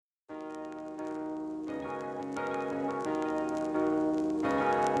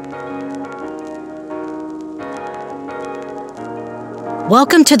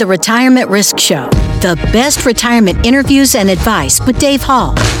Welcome to the Retirement Risk Show, the best retirement interviews and advice with Dave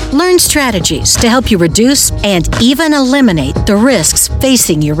Hall. Learn strategies to help you reduce and even eliminate the risks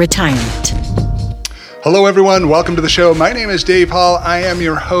facing your retirement. Hello, everyone. Welcome to the show. My name is Dave Hall. I am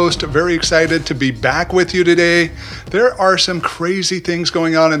your host. Very excited to be back with you today. There are some crazy things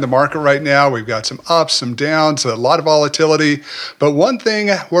going on in the market right now. We've got some ups, some downs, a lot of volatility. But one thing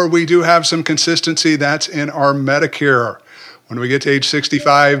where we do have some consistency, that's in our Medicare. When we get to age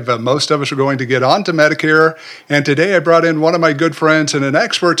 65, most of us are going to get onto Medicare. And today I brought in one of my good friends and an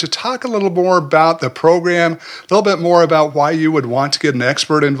expert to talk a little more about the program, a little bit more about why you would want to get an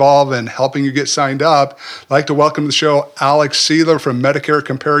expert involved in helping you get signed up. I'd like to welcome to the show Alex Sieler from Medicare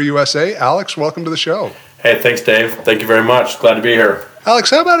Compare USA. Alex, welcome to the show. Hey, thanks, Dave. Thank you very much. Glad to be here.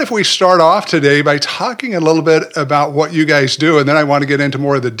 Alex, how about if we start off today by talking a little bit about what you guys do, and then I want to get into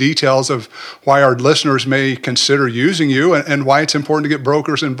more of the details of why our listeners may consider using you and why it's important to get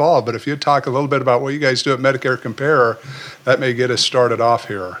brokers involved. But if you'd talk a little bit about what you guys do at Medicare Compare, that may get us started off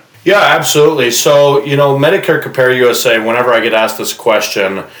here. Yeah, absolutely. So, Medicare Compare USA, whenever I get asked this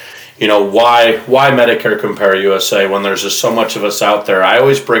question, why Medicare Compare USA when there's just so much of us out there, I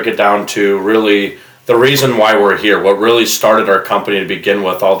always break it down to really the reason why we're here, what really started our company to begin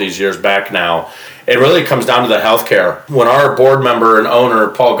with all these years back now. It really comes down to the healthcare. When our board member and owner,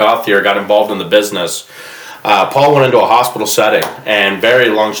 Paul Gauthier, got involved in the business, Paul went into a hospital setting, and very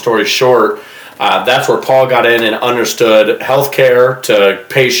long story short, that's where Paul got in and understood healthcare to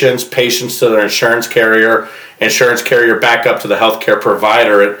patients to their insurance carrier back up to the healthcare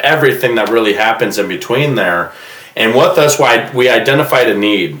provider, and everything that really happens in between there. And that's why we identified a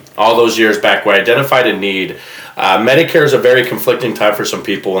need all those years back. We identified a need. Medicare is a very conflicting time for some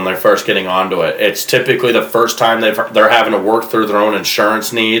people when they're first getting onto it. It's typically the first time they're having to work through their own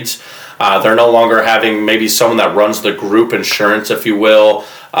insurance needs. They're no longer having maybe someone that runs the group insurance, if you will,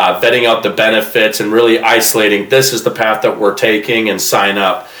 vetting out the benefits and really isolating, this is the path that we're taking, and sign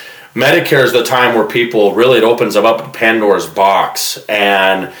up. Medicare is the time where it opens them up a Pandora's box.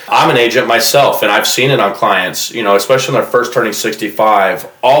 And I'm an agent myself, and I've seen it on clients, especially when they're first turning 65,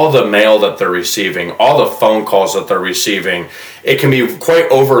 all the mail that they're receiving, all the phone calls that they're receiving, it can be quite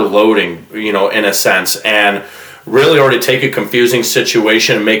overloading, in a sense, and really already take a confusing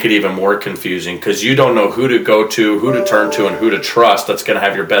situation and make it even more confusing because you don't know who to go to, who to turn to, and who to trust that's going to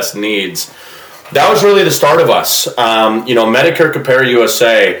have your best needs. That was really the start of us. Medicare Compare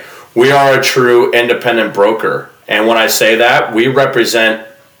USA, we are a true independent broker. And when I say that, we represent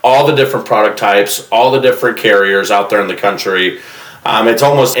all the different product types, all the different carriers out there in the country. It's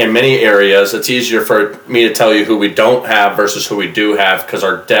almost in many areas, it's easier for me to tell you who we don't have versus who we do have because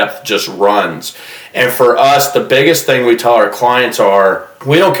our depth just runs. And for us, the biggest thing we tell our clients are,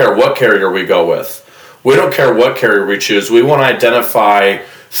 we don't care what carrier we go with. We don't care what carrier we choose. We want to identify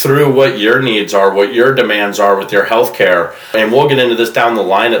through what your needs are, what your demands are with your health care. And we'll get into this down the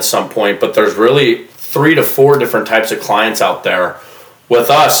line at some point, but there's really 3 to 4 different types of clients out there. With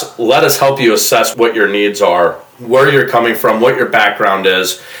us, let us help you assess what your needs are, where you're coming from, what your background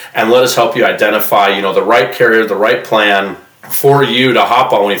is, and let us help you identify, the right carrier, the right plan for you to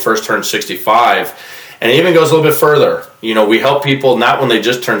hop on when you first turn 65. And it even goes a little bit further. We help people not when they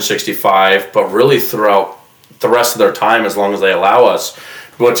just turn 65, but really throughout the rest of their time as long as they allow us.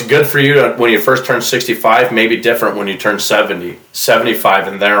 What's good for you when you first turn 65 may be different when you turn 70, 75,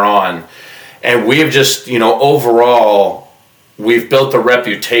 and thereon. And we've just, overall, we've built a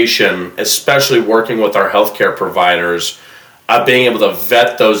reputation, especially working with our healthcare providers, of being able to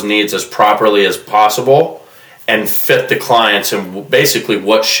vet those needs as properly as possible and fit the clients and basically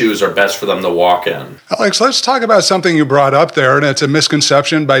what shoes are best for them to walk in. Alex, let's talk about something you brought up there, and it's a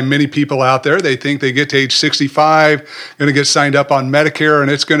misconception by many people out there. They think they get to age 65, going to get signed up on Medicare,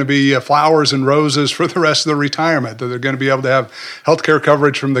 and it's going to be flowers and roses for the rest of their retirement, that they're going to be able to have health care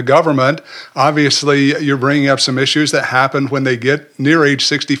coverage from the government. Obviously, you're bringing up some issues that happen when they get near age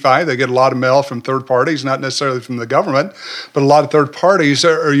 65. They get a lot of mail from third parties, not necessarily from the government, but a lot of third parties.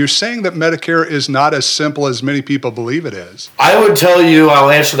 Are you saying that Medicare is not as simple as many people believe it is? I would tell you,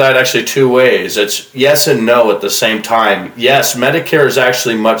 I'll answer that actually 2 ways. It's yes and no at the same time. Yes, Medicare is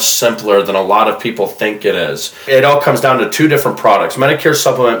actually much simpler than a lot of people think it is. It all comes down to 2 different products, Medicare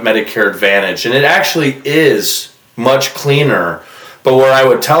Supplement, Medicare Advantage, and it actually is much cleaner. But where I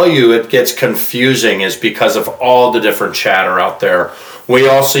would tell you it gets confusing is because of all the different chatter out there. We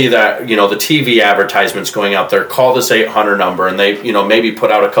all see that, the TV advertisements going out there, call this 800 number, and they, maybe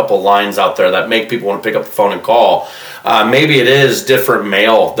put out a couple lines out there that make people want to pick up the phone and call. Maybe it is different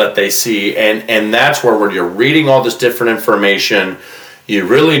mail that they see, and that's where when you're reading all this different information, you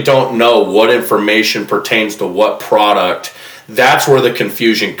really don't know what information pertains to what product. That's where the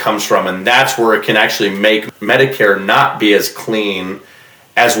confusion comes from, and that's where it can actually make Medicare not be as clean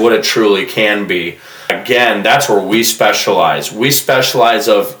as what it truly can be. Again, that's where we specialize. We specialize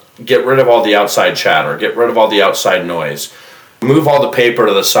of get rid of all the outside chatter, get rid of all the outside noise, move all the paper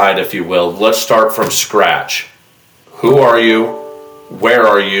to the side, if you will. Let's start from scratch. Who are you? Where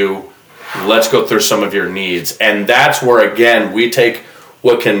are you? Let's go through some of your needs. And that's where, again, we take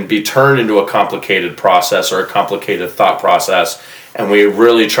what can be turned into a complicated process or a complicated thought process, and we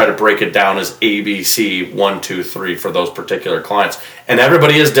really try to break it down as ABC 1, 2, 3 for those particular clients. And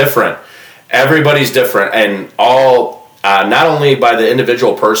everybody is different. Everybody's different, and all not only by the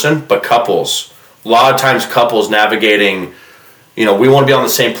individual person, but couples. A lot of times couples navigating, we want to be on the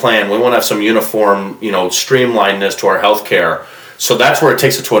same plan. We want to have some uniform, streamlinedness to our healthcare. So that's where it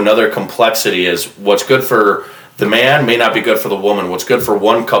takes it to another complexity, is what's good for the man may not be good for the woman. What's good for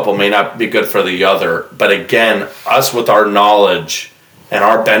one couple may not be good for the other. But again, us with our knowledge and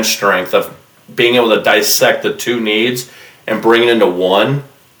our bench strength of being able to dissect the two needs and bring it into one,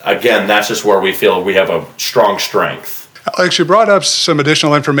 again, that's just where we feel we have a strong strength. Alex, you brought up some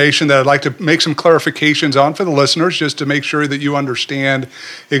additional information that I'd like to make some clarifications on for the listeners, just to make sure that you understand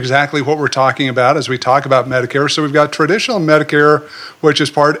exactly what we're talking about as we talk about Medicare. So we've got traditional Medicare, which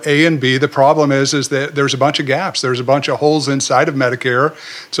is part A and B. The problem is that there's a bunch of gaps. There's a bunch of holes inside of Medicare.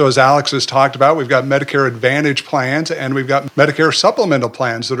 So as Alex has talked about, we've got Medicare Advantage plans and we've got Medicare supplemental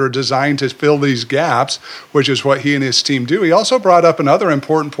plans that are designed to fill these gaps, which is what he and his team do. He also brought up another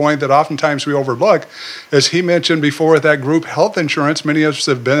important point that oftentimes we overlook. As he mentioned before, that group health insurance, many of us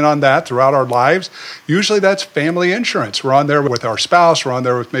have been on that throughout our lives. Usually that's family insurance. We're on there with our spouse, we're on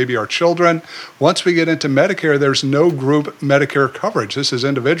there with maybe our children. Once we get into Medicare, there's no group Medicare coverage. This is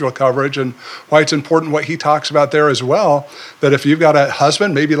individual coverage, and why it's important what he talks about there as well, that if you've got a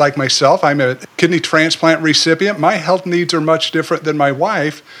husband, maybe like myself, I'm a kidney transplant recipient, my health needs are much different than my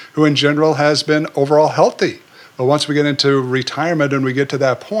wife, who in general has been overall healthy. But once we get into retirement and we get to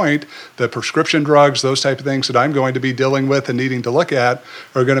that point, the prescription drugs, those type of things that I'm going to be dealing with and needing to look at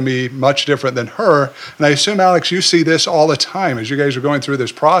are going to be much different than her. And I assume, Alex, you see this all the time as you guys are going through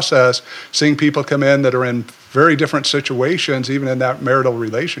this process, seeing people come in that are in very different situations, even in that marital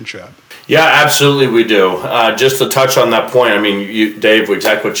relationship. Yeah, absolutely we do. Just to touch on that point, Dave,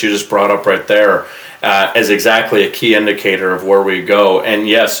 exactly what you just brought up right there, is exactly a key indicator of where we go. And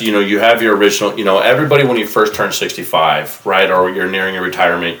yes, you have your original, everybody when you first turn 65, right, or you're nearing your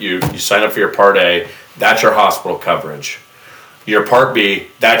retirement, you sign up for your Part A, that's your hospital coverage. Your Part B,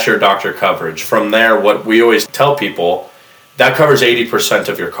 that's your doctor coverage. From there, what we always tell people, that covers 80%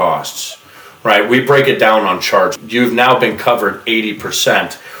 of your costs, right? We break it down on charts. You've now been covered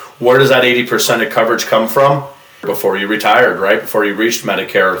 80%. Where does that 80% of coverage come from? Before you retired, right? Before you reached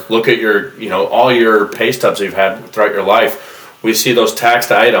Medicare, look at your, all your pay stubs you've had throughout your life. We see those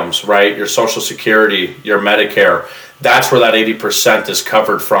taxed items, right? Your Social Security, your Medicare. That's where that 80% is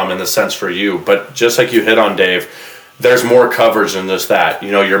covered from in the sense for you. But just like you hit on, Dave, there's more coverage than just that.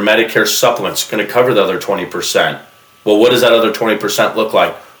 Your Medicare supplement's going to cover the other 20%. Well, what does that other 20% look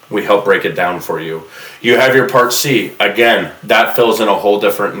like? We help break it down for you. You have your Part C. Again, that fills in a whole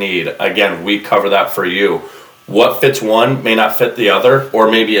different need. Again, we cover that for you. What fits one may not fit the other, or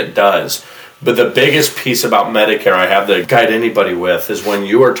maybe it does. But the biggest piece about Medicare I have to guide anybody with is when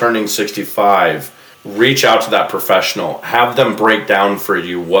you are turning 65, reach out to that professional. Have them break down for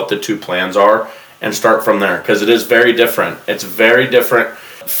you what the two plans are and start from there, because it is very different. It's very different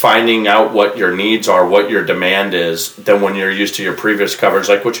finding out what your needs are, what your demand is, than when you're used to your previous coverage,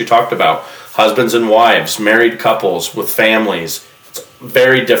 like what you talked about. Husbands and wives, married couples with families. It's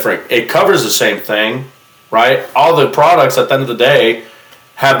very different. It covers the same thing, right? All the products at the end of the day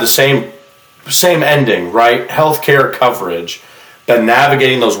have the same ending, right? Healthcare coverage. But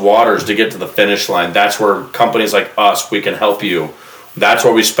navigating those waters to get to the finish line, that's where companies like us, we can help you. That's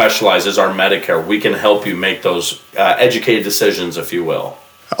where we specialize, is our Medicare. We can help you make those educated decisions, if you will.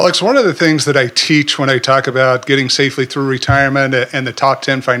 Alex, one of the things that I teach when I talk about getting safely through retirement and the top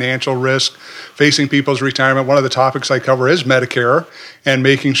 10 financial risks facing people's retirement, one of the topics I cover is Medicare and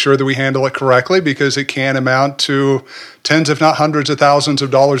making sure that we handle it correctly, because it can amount to tens, if not hundreds of thousands of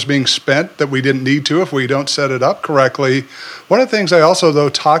dollars being spent that we didn't need to if we don't set it up correctly. One of the things I also, though,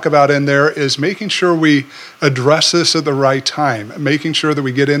 talk about in there is making sure we address this at the right time, making sure that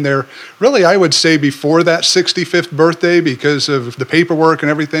we get in there, really, I would say before that 65th birthday, because of the paperwork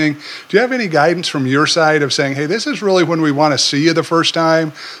and everything. Do you have any guidance from your side of saying, hey, this is really when we want to see you the first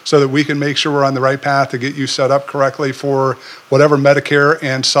time so that we can make sure we're on the right path to get you set up correctly for whatever Medicare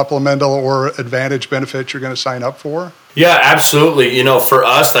and supplemental or Advantage benefits you're going to sign up for? Yeah, absolutely. For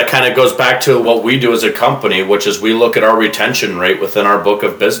us, that kind of goes back to what we do as a company, which is we look at our retention rate within our book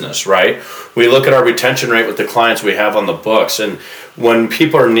of business, right? We look at our retention rate with the clients we have on the books. And when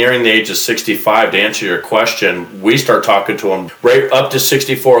people are nearing the age of 65, to answer your question, we start talking to them right up to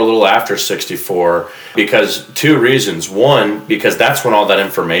 64, a little after 64, because two reasons. One, because that's when all that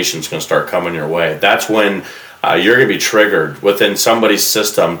information is going to start coming your way. That's when you're going to be triggered within somebody's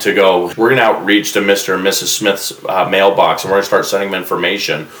system to go, we're going to outreach to Mr. and Mrs. Smith's mailbox, and we're going to start sending them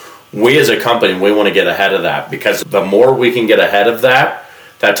information. We as a company, we want to get ahead of that, because the more we can get ahead of that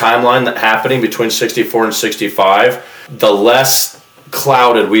timeline that happening between 64 and 65, the less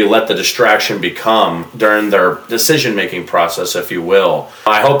clouded we let the distraction become during their decision-making process, if you will.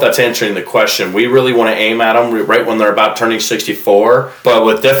 I hope that's answering the question. We really want to aim at them right when they're about turning 64, but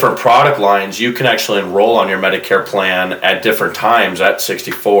with different product lines, you can actually enroll on your Medicare plan at different times at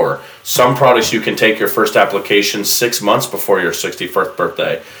 64. Some products you can take your first application 6 months before your 61st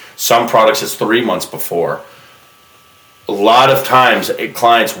birthday. Some products it's 3 months before. A lot of times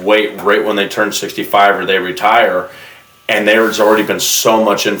clients wait right when they turn 65 or they retire, and there's already been so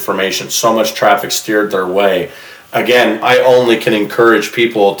much information, so much traffic steered their way. Again, I only can encourage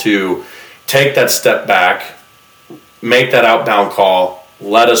people to take that step back, make that outbound call,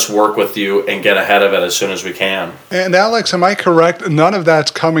 let us work with you and get ahead of it as soon as we can. And Alex, am I correct? None of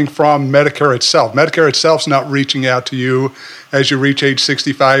that's coming from Medicare itself. Medicare itself's not reaching out to you as you reach age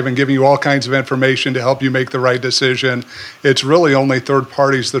 65 and giving you all kinds of information to help you make the right decision. It's really only third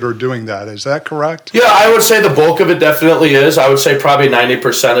parties that are doing that. Is that correct? Yeah, I would say the bulk of it definitely is. I would say probably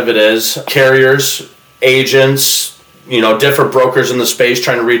 90% of it is carriers, agents, different brokers in the space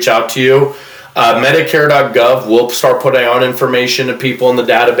trying to reach out to you. Medicare.gov will start putting out information to people in the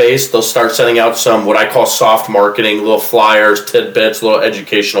database. They'll start sending out some what I call soft marketing, little flyers, tidbits, little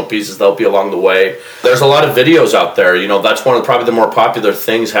educational pieces that'll be along the way. There's a lot of videos out there. That's one of probably the more popular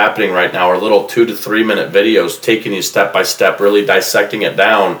things happening right now are little 2 to 3 minute videos taking you step by step, really dissecting it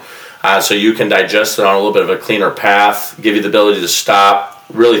down so you can digest it on a little bit of a cleaner path, give you the ability to stop,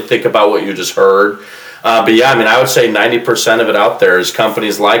 really think about what you just heard. But yeah, I would say 90% of it out there is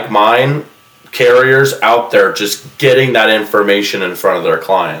companies like mine, carriers out there just getting that information in front of their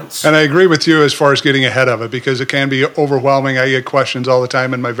clients. And I agree with you as far as getting ahead of it, because it can be overwhelming. I get questions all the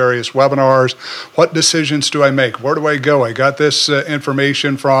time in my various webinars. What decisions do I make? Where do I go? I got this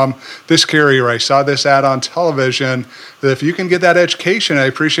information from this carrier. I saw this ad on television. That if you can get that education, I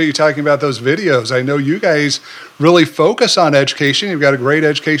appreciate you talking about those videos. I know you guys really focus on education. You've got a great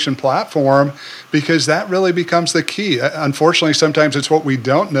education platform, because that really becomes the key. Unfortunately, sometimes it's what we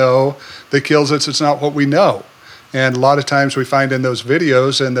don't know that kills us. It's not what we know. And a lot of times we find in those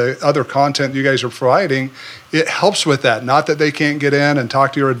videos and the other content you guys are providing, it helps with that. Not that they can't get in and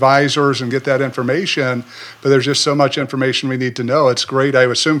talk to your advisors and get that information, but there's just so much information we need to know. It's great, I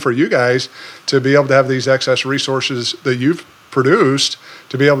assume, for you guys to be able to have these excess resources that you've produced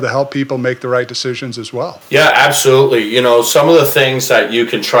to be able to help people make the right decisions as well. Yeah, absolutely. Some of the things that you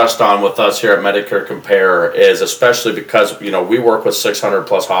can trust on with us here at Medicare Compare is, especially because, we work with 600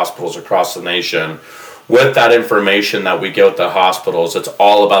 plus hospitals across the nation. With that information that we get with the hospitals, it's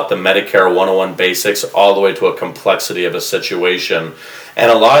all about the Medicare 101 basics all the way to a complexity of a situation. And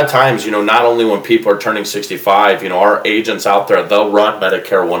a lot of times, not only when people are turning 65, our agents out there, they'll run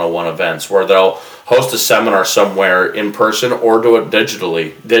Medicare 101 events where they'll host a seminar somewhere in person or do it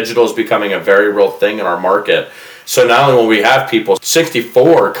digitally. Digital is becoming a very real thing in our market. So not only will we have people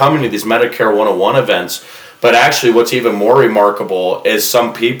 64 coming to these Medicare 101 events, but actually what's even more remarkable is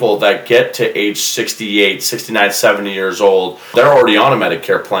some people that get to age 68, 69, 70 years old, they're already on a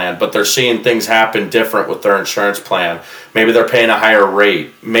Medicare plan, but they're seeing things happen different with their insurance plan. Maybe they're paying a higher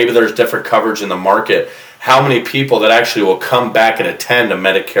rate. Maybe there's different coverage in the market. How many people that actually will come back and attend a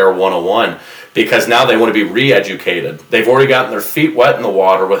Medicare 101 because now they want to be re-educated. They've already gotten their feet wet in the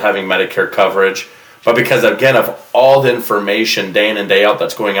water with having Medicare coverage, but because, again, of all the information day in and day out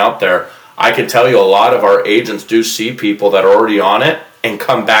that's going out there, I can tell you a lot of our agents do see people that are already on it and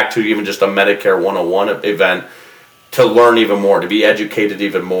come back to even just a Medicare 101 event to learn even more, to be educated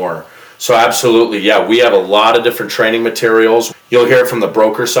even more. So absolutely, yeah, we have a lot of different training materials. You'll hear it from the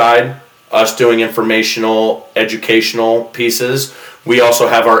broker side, us doing informational, educational pieces. We also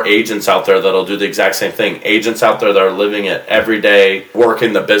have our agents out there that'll do the exact same thing. Agents out there that are living it every day,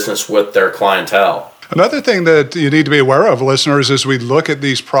 working the business with their clientele. Another thing that you need to be aware of, listeners, as we look at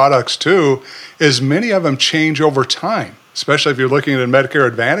these products too, is many of them change over time. especially if you're looking at a Medicare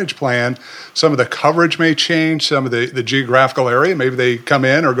Advantage plan, some of the coverage may change, some of the geographical area, maybe they come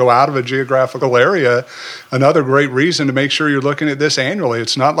in or go out of a geographical area. Another great reason to make sure you're looking at this annually.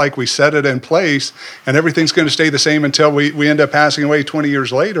 It's not like we set it in place and everything's going to stay the same until we end up passing away 20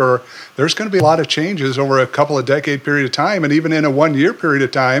 years later. There's going to be a lot of changes over a couple of decade period of time, and even in a 1 year period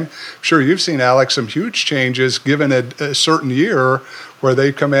of time. I'm sure you've seen, Alex, some huge changes given a certain year where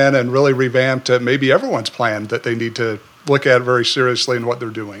they come in and really revamped maybe everyone's plan that they need to look at very seriously in what they're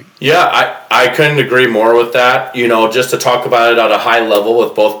doing. Yeah, I couldn't agree more with that. Just to talk about it at a high level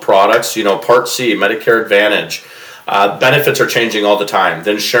with both products, Part C, Medicare Advantage, benefits are changing all the time.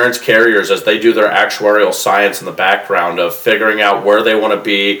 The insurance carriers, as they do their actuarial science in the background of figuring out where they want to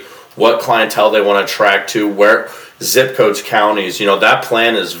be, what clientele they want to attract to, where zip codes, counties, that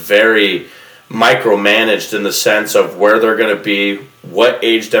plan is very micromanaged in the sense of where they're going to be, what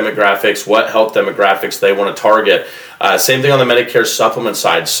age demographics, what health demographics they want to target. Same thing on the Medicare supplement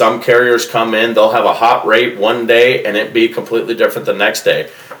side. Some carriers come in, they'll have a hot rate one day and it be completely different the next day.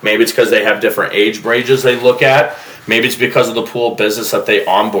 Maybe it's because they have different age ranges they look at. Maybe it's because of the pool of business that they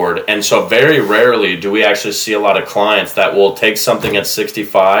onboard. And so very rarely do we actually see a lot of clients that will take something at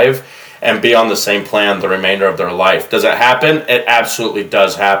 65 and be on the same plan the remainder of their life. Does it happen? It absolutely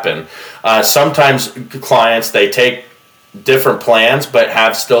does happen. Sometimes clients, they take different plans but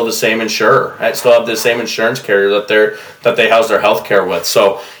have still the same insurer, still have the same insurance carrier that they house their health care with.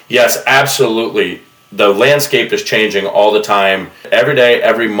 So yes, absolutely. The landscape is changing all the time, every day,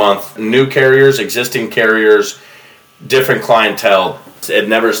 every month. New carriers, existing carriers, different clientele. It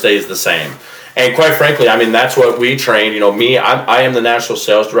never stays the same. And quite frankly, that's what we train. I am the national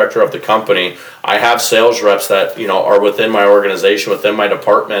sales director of the company. I have sales reps that, are within my organization, within my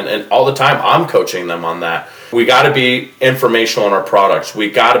department, and all the time I'm coaching them on that. We got to be informational on our products.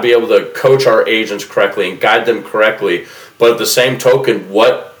 We got to be able to coach our agents correctly and guide them correctly. But at the same token,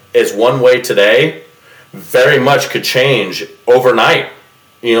 what is one way today very much could change overnight,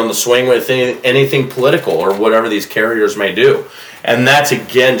 in the swing with anything political or whatever these carriers may do. And that's,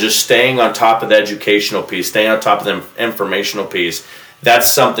 again, just staying on top of the educational piece, staying on top of the informational piece. That's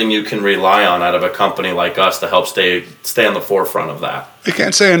something you can rely on out of a company like us to help stay on the forefront of that. I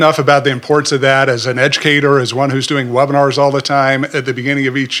can't say enough about the importance of that. As an educator, as one who's doing webinars all the time at the beginning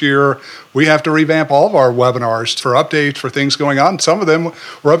of each year, we have to revamp all of our webinars for updates, for things going on. Some of them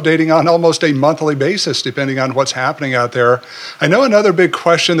we're updating on almost a monthly basis, depending on what's happening out there. I know another big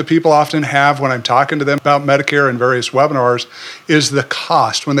question that people often have when I'm talking to them about Medicare and various webinars is the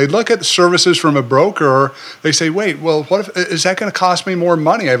cost. When they look at the services from a broker, they say, wait, well, is that going to cost me more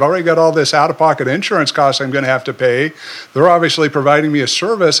money? I've already got all this out-of-pocket insurance costs I'm going to have to pay. They're obviously providing me a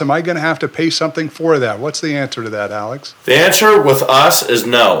service. Am I going to have to pay something for that? What's the answer to that, Alex? The answer with us is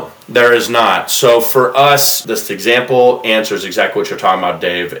no, there is not. So for us, this example answers exactly what you're talking about,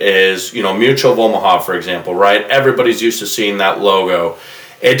 Dave, is, Mutual of Omaha, for example, right? Everybody's used to seeing that logo.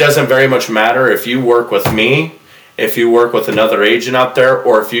 It doesn't very much matter if you work with me, if you work with another agent out there,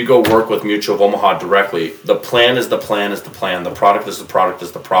 or if you go work with Mutual of Omaha directly. The plan is the plan is the plan. The product is the product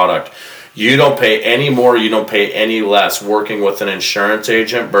is the product. You don't pay any more, you don't pay any less working with an insurance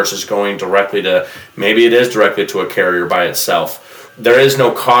agent versus going directly to, maybe it is directly to a carrier by itself. There is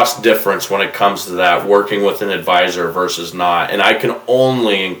no cost difference when it comes to that, working with an advisor versus not. And I can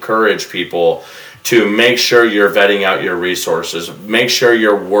only encourage people to make sure you're vetting out your resources. Make sure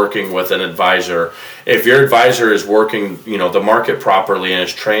you're working with an advisor. If your advisor is working, the market properly and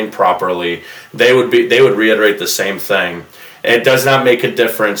is trained properly, they would reiterate the same thing. It does not make a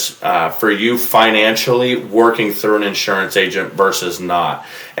difference for you financially working through an insurance agent versus not.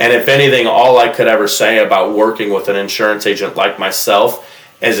 And if anything, all I could ever say about working with an insurance agent like myself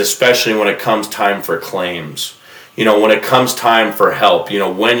is, especially when it comes time for claims, when it comes time for help,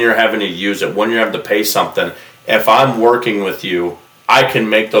 when you're having to use it, when you're having to pay something, if I'm working with you, I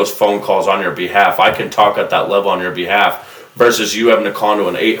can make those phone calls on your behalf. I can talk at that level on your behalf versus you having to call into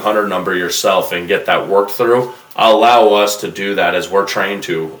an 800 number yourself and get that worked through. Allow us to do that as we're trained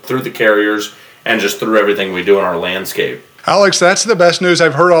to through the carriers and just through everything we do in our landscape. Alex, that's the best news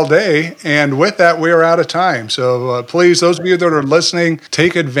I've heard all day. And with that, we are out of time. So please, those of you that are listening,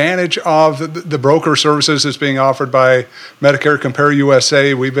 take advantage of the broker services that's being offered by Medicare Compare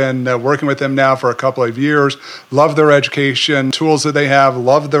USA. We've been working with them now for a couple of years. Love their education tools that they have.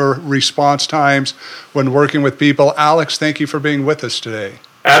 Love their response times when working with people. Alex, thank you for being with us today.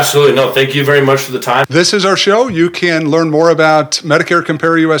 Absolutely. No, thank you very much for the time. This is our show. You can learn more about Medicare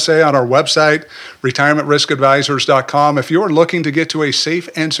Compare USA on our website, retirementriskadvisors.com. If you are looking to get to a safe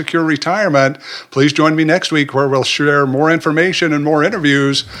and secure retirement, please join me next week where we'll share more information and more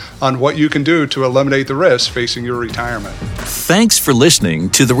interviews on what you can do to eliminate the risks facing your retirement. Thanks for listening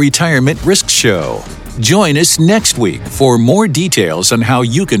to the Retirement Risk Show. Join us next week for more details on how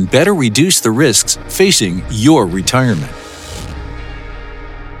you can better reduce the risks facing your retirement.